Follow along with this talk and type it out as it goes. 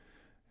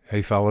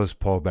Hey fellas,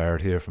 Paul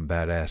Barrett here from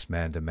Badass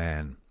Man to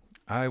Man.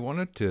 I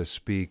wanted to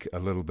speak a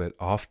little bit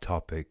off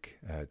topic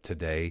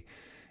today,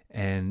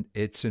 and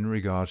it's in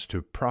regards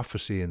to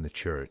prophecy in the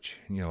church.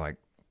 And you're like,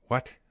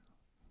 what?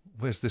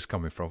 Where's this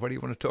coming from? What do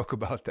you want to talk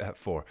about that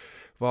for?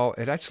 Well,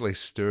 it actually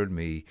stirred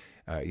me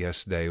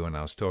yesterday when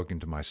I was talking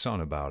to my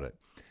son about it.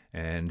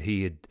 And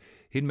he'd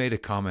made a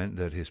comment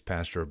that his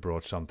pastor had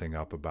brought something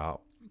up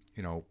about,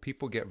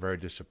 people get very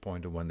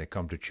disappointed when they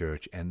come to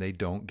church and they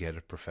don't get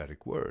a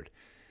prophetic word.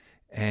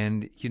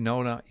 And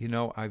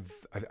I've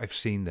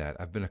seen that.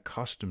 I've been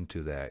accustomed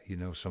to that.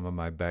 Some of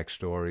my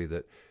backstory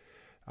that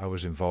I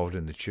was involved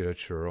in the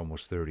church for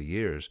almost 30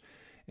 years.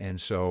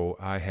 And so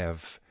I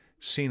have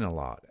seen a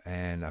lot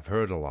and I've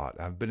heard a lot.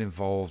 I've been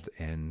involved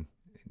in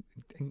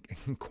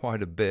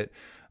quite a bit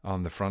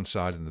on the front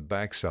side and the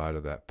back side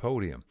of that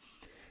podium.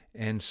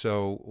 And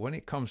so when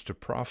it comes to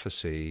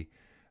prophecy,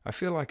 I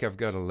feel like I've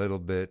got a little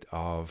bit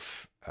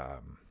of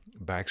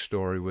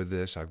backstory with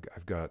this.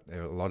 I've got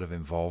a lot of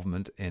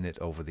involvement in it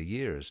over the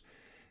years,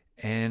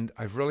 and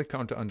I've really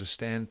come to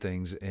understand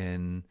things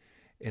in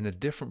a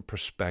different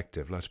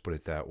perspective. Let's put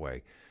it that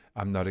way.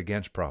 I'm not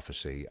against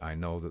prophecy. I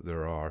know that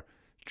there are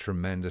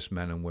tremendous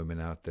men and women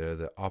out there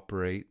that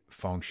operate,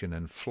 function,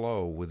 and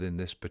flow within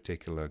this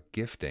particular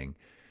gifting,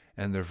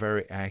 and they're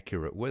very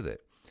accurate with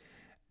it.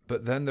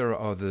 But then there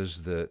are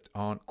others that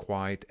aren't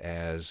quite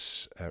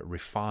as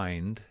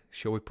refined,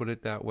 shall we put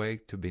it that way,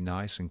 to be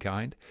nice and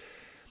kind,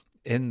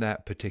 in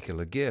that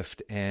particular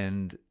gift.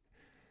 And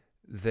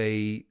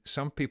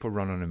some people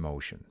run on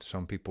emotion.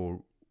 Some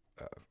people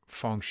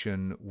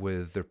function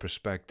with their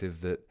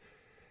perspective that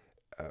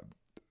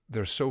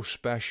they're so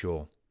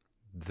special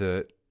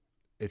that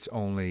they're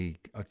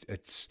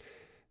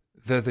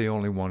the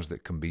only ones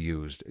that can be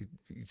used.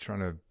 You're trying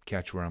to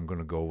catch where I'm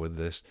going to go with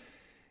this.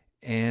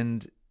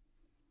 And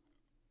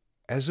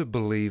as a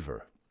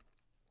believer,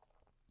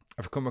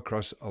 I've come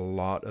across a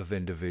lot of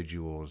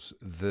individuals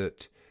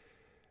that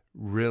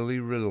really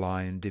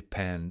rely and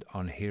depend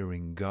on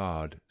hearing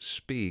God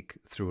speak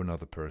through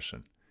another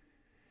person.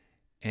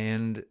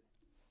 And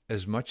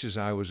as much as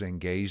I was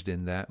engaged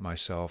in that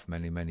myself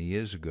many, many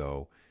years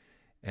ago,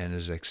 and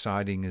as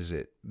exciting as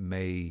it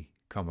may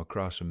come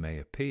across and may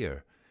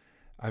appear,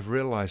 I've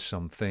realized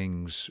some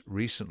things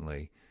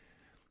recently,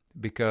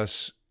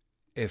 because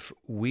if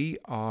we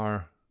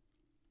are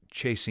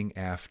chasing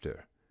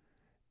after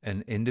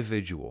an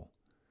individual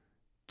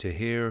to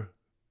hear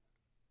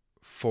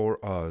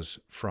for us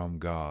from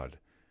God,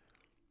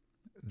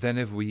 then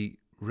if we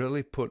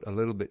really put a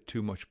little bit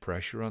too much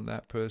pressure on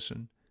that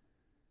person,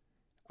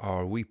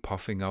 are we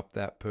puffing up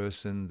that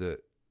person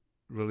that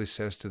really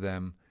says to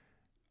them,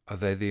 are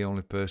they the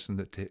only person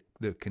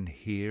that can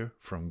hear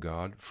from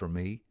God for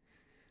me,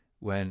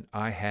 when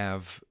I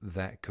have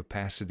that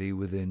capacity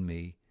within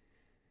me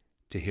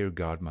to hear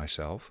God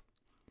myself?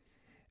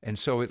 And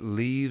so it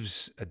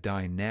leaves a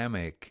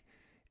dynamic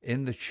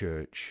in the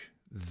church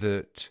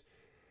that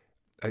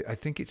I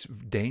think it's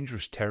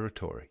dangerous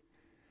territory,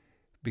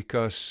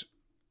 because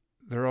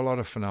there are a lot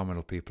of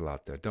phenomenal people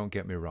out there, don't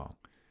get me wrong.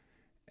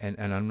 And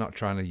I'm not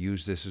trying to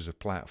use this as a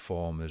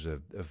platform, as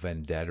a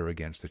vendetta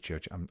against the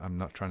church. I'm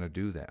not trying to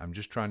do that. I'm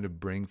just trying to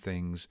bring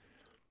things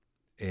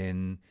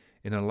in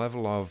a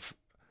level of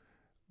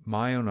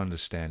my own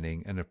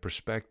understanding and a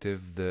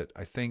perspective that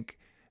I think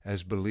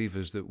as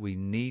believers that we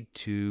need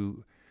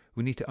to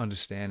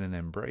understand and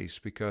embrace.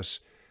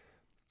 Because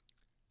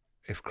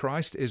if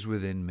Christ is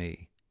within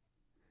me,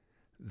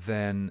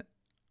 then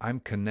I'm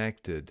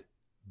connected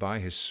by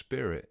His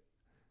Spirit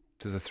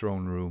to the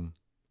throne room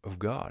of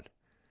God,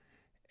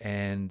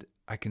 and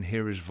I can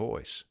hear His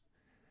voice.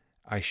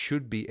 I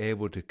should be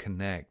able to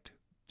connect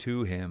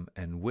to Him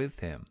and with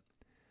Him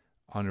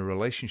on a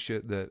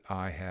relationship that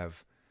I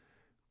have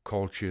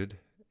cultured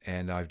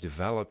and I've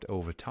developed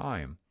over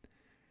time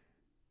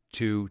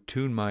to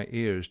tune my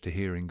ears to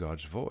hearing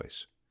God's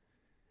voice.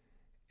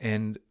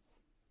 And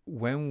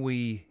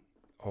when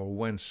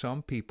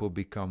some people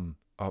become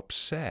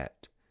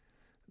upset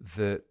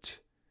that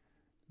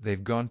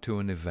they've gone to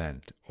an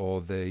event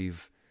or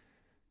they've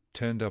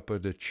turned up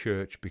at a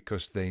church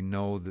because they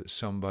know that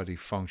somebody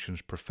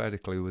functions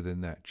prophetically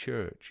within that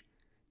church,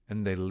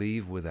 and they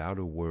leave without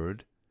a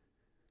word,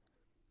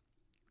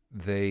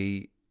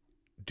 they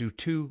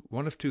do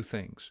one of two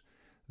things.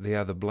 They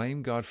either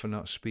blame God for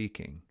not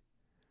speaking,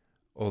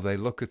 or they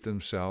look at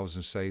themselves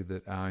and say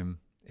that I'm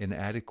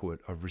inadequate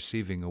of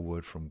receiving a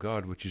word from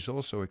God, which is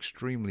also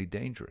extremely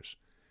dangerous.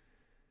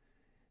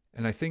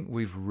 And I think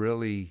we've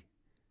really,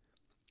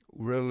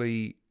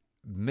 really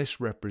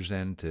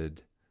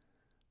misrepresented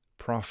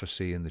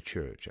prophecy in the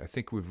church. I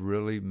think we've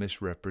really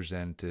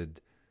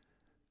misrepresented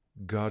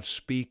God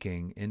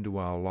speaking into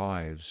our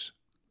lives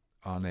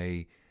on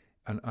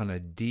a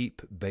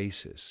deep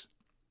basis.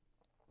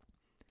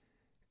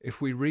 If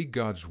we read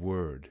God's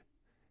Word,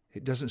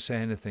 it doesn't say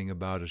anything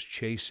about us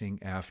chasing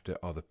after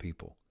other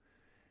people.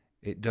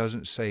 It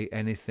doesn't say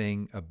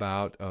anything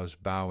about us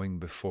bowing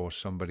before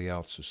somebody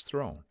else's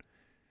throne.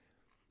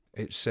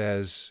 It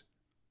says,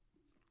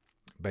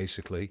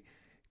 basically,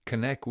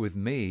 Connect with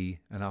me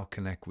and I'll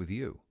connect with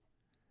you.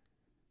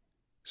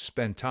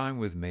 Spend time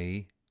with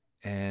me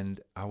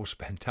and I will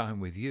spend time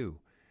with you.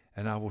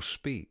 And I will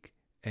speak,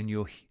 and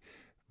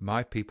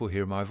my people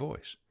hear my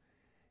voice.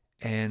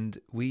 And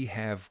we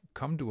have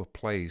come to a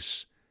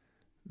place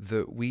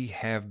that we've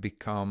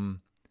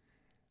become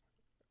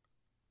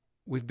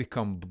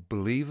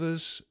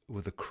believers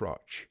with a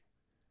crutch.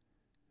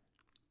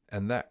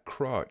 And that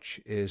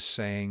crutch is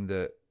saying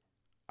that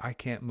I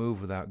can't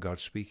move without God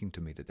speaking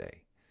to me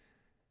today.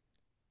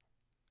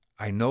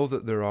 I know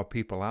that there are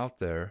people out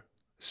there,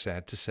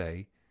 sad to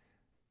say,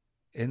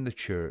 in the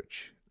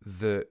church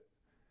that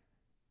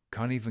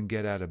can't even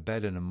get out of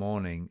bed in the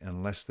morning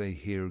unless they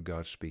hear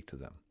God speak to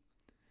them.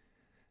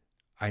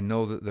 I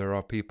know that there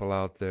are people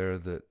out there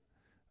that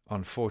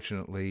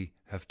unfortunately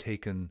have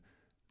taken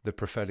the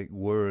prophetic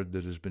word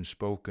that has been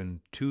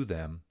spoken to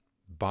them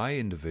by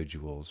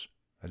individuals,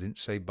 I didn't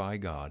say by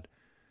God,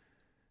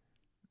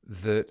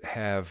 that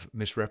have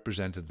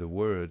misrepresented the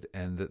word,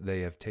 and that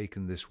they have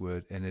taken this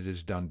word and it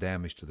has done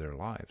damage to their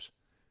lives.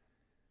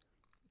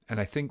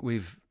 And I think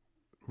we've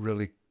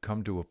really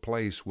come to a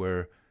place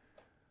where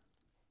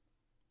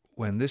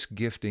when this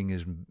gifting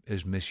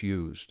is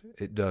misused,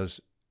 it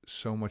does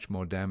so much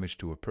more damage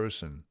to a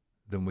person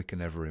than we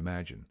can ever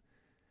imagine,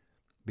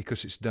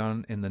 because it's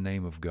done in the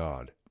name of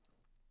God,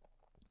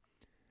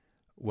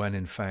 when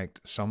in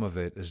fact some of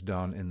it is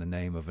done in the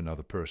name of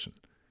another person.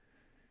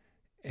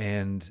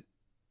 And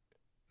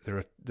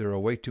there are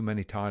way too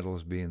many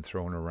titles being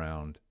thrown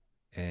around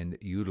and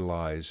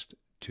utilized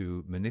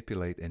to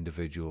manipulate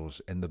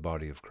individuals in the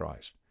body of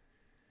Christ.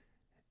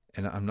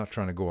 And I'm not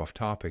trying to go off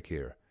topic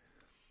here,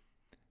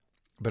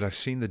 but I've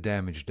seen the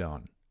damage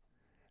done.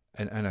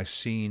 And I've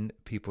seen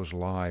people's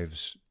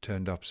lives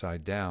turned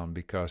upside down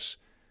because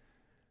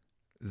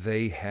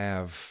they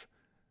have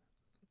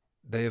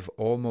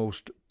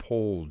almost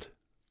pulled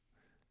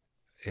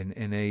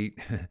in a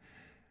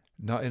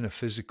not in a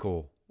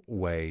physical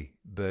way,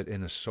 but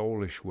in a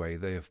soulish way.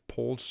 They have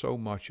pulled so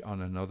much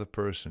on another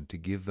person to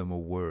give them a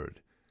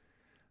word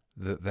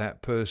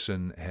that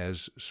person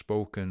has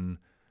spoken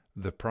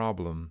the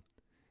problem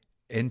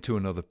into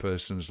another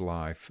person's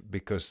life,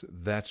 because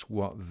that's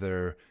what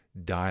they're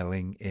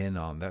dialing in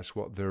on. That's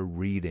what they're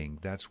reading.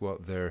 That's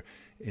what they're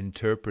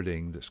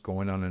interpreting that's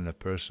going on in a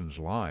person's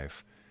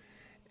life.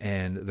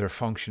 And they're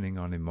functioning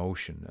on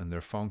emotion, and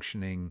they're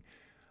functioning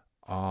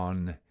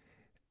on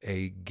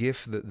a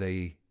gift that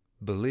they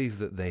believe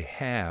that they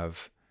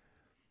have,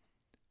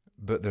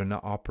 but they're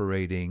not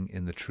operating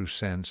in the true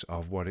sense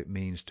of what it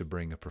means to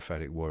bring a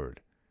prophetic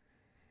word.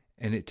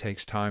 And it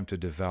takes time to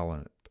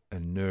develop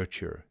and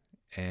nurture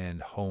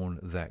and hone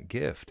that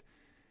gift.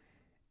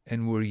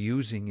 And we're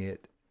using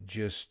it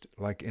just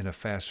like in a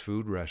fast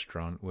food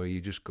restaurant where you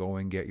just go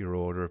and get your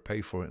order,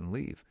 pay for it, and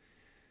leave.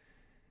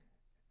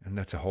 And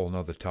that's a whole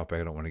nother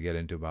topic I don't want to get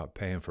into about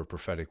paying for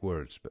prophetic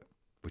words, but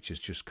which is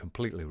just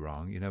completely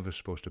wrong. You're never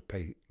supposed to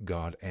pay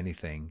God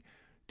anything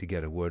to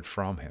get a word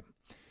from him.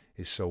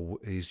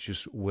 He's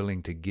just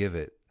willing to give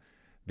it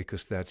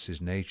because that's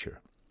his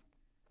nature.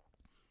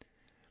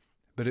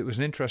 But it was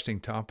an interesting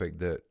topic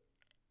that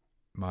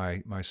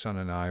my son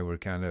and I were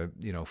kind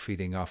of,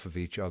 feeding off of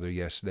each other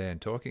yesterday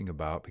and talking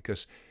about,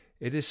 because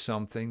it is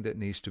something that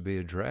needs to be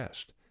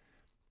addressed.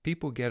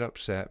 People get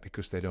upset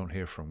because they don't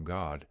hear from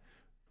God,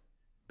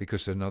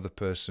 because another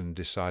person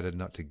decided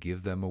not to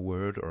give them a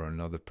word, or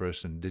another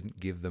person didn't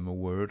give them a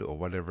word, or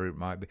whatever it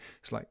might be.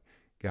 It's like,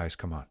 guys,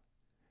 come on.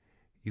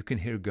 You can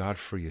hear God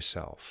for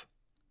yourself.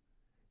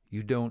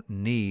 You don't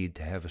need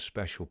to have a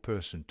special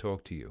person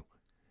talk to you.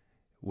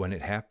 When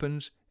it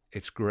happens,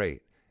 it's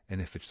great.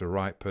 And if it's the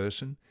right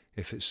person,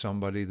 if it's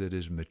somebody that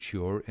is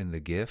mature in the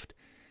gift,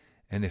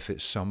 and if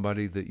it's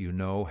somebody that you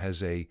know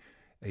has a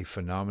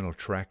phenomenal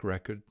track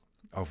record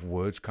of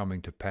words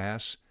coming to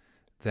pass,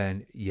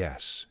 then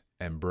yes,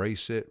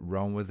 embrace it,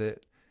 run with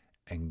it,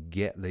 and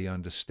get the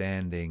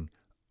understanding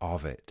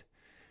of it.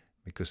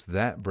 Because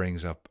that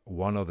brings up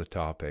one other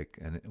topic,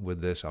 and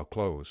with this I'll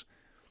close.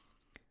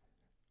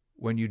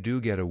 When you do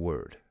get a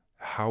word,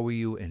 how are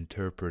you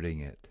interpreting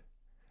it?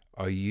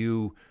 Are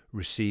you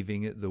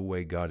receiving it the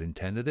way God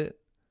intended it?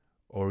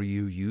 Or are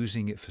you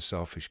using it for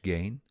selfish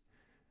gain?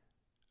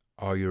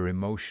 Are your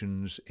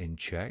emotions in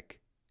check?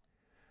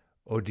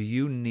 Or do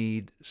you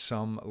need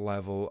some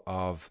level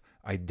of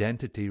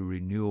identity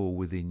renewal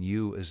within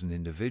you as an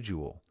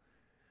individual?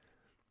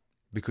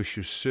 Because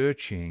you're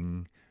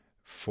searching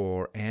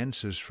for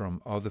answers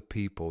from other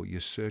people. You're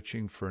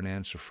searching for an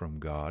answer from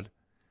God.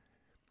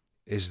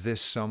 Is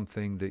this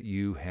something that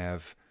you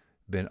have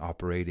been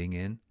operating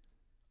in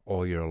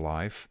all your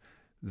life,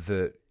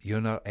 that you're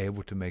not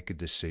able to make a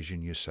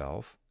decision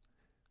yourself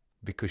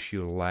because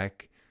you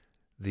lack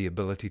the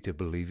ability to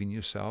believe in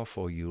yourself,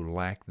 or you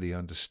lack the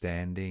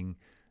understanding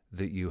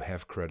that you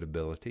have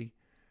credibility?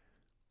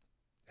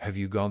 Have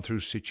you gone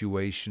through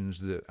situations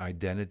that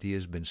identity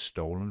has been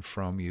stolen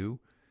from you?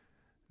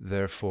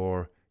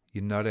 Therefore,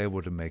 you're not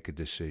able to make a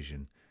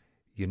decision.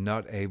 You're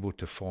not able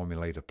to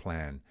formulate a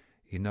plan.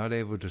 You're not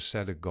able to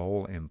set a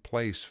goal in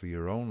place for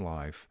your own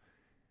life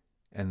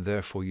and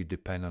therefore you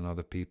depend on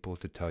other people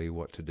to tell you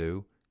what to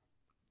do.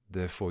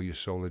 Therefore you're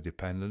solely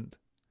dependent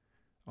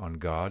on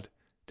God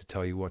to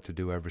tell you what to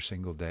do every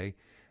single day.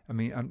 I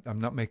mean, I'm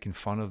not making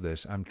fun of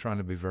this. I'm trying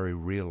to be very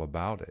real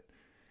about it.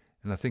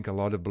 And I think a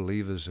lot of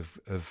believers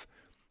have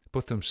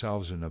put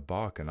themselves in a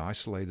box and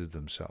isolated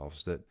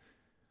themselves, that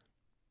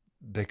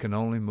they can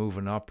only move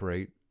and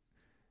operate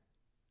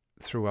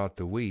throughout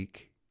the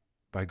week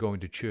by going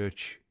to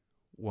church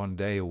one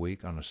day a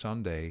week on a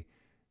Sunday,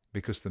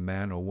 because the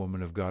man or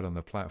woman of God on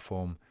the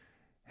platform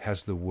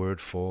has the word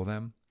for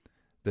them,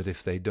 that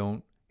if they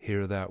don't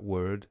hear that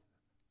word,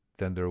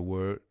 then their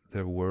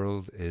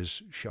world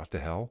is shot to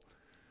hell.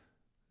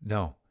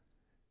 No.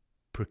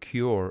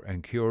 Procure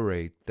and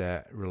curate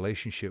that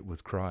relationship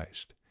with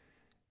Christ.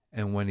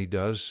 And when he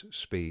does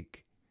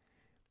speak,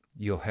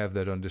 you'll have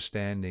that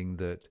understanding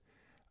that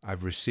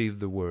I've received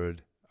the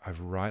word, I've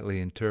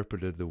rightly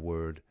interpreted the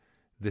word,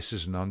 this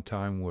is an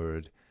on-time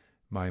word,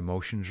 my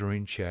emotions are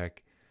in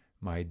check,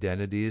 my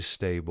identity is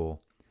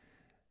stable,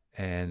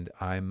 and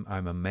I'm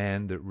a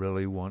man that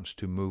really wants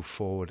to move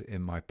forward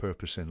in my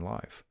purpose in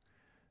life.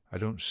 I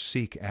don't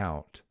seek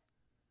out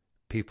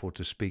people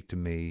to speak to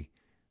me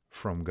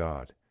from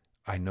God.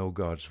 I know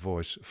God's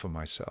voice for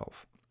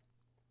myself.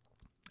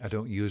 I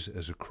don't use it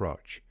as a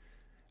crutch.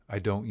 I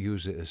don't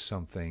use it as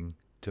something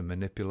to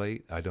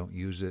manipulate. I don't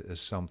use it as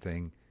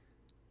something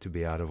to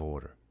be out of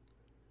order.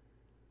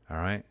 All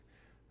right?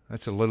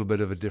 That's a little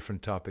bit of a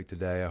different topic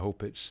today. I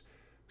hope it's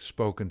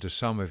spoken to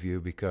some of you,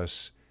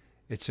 because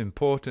it's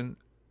important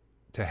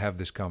to have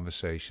this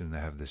conversation, to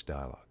have this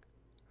dialogue.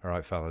 All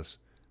right, fellas,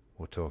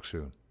 we'll talk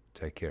soon.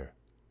 Take care.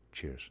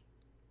 Cheers.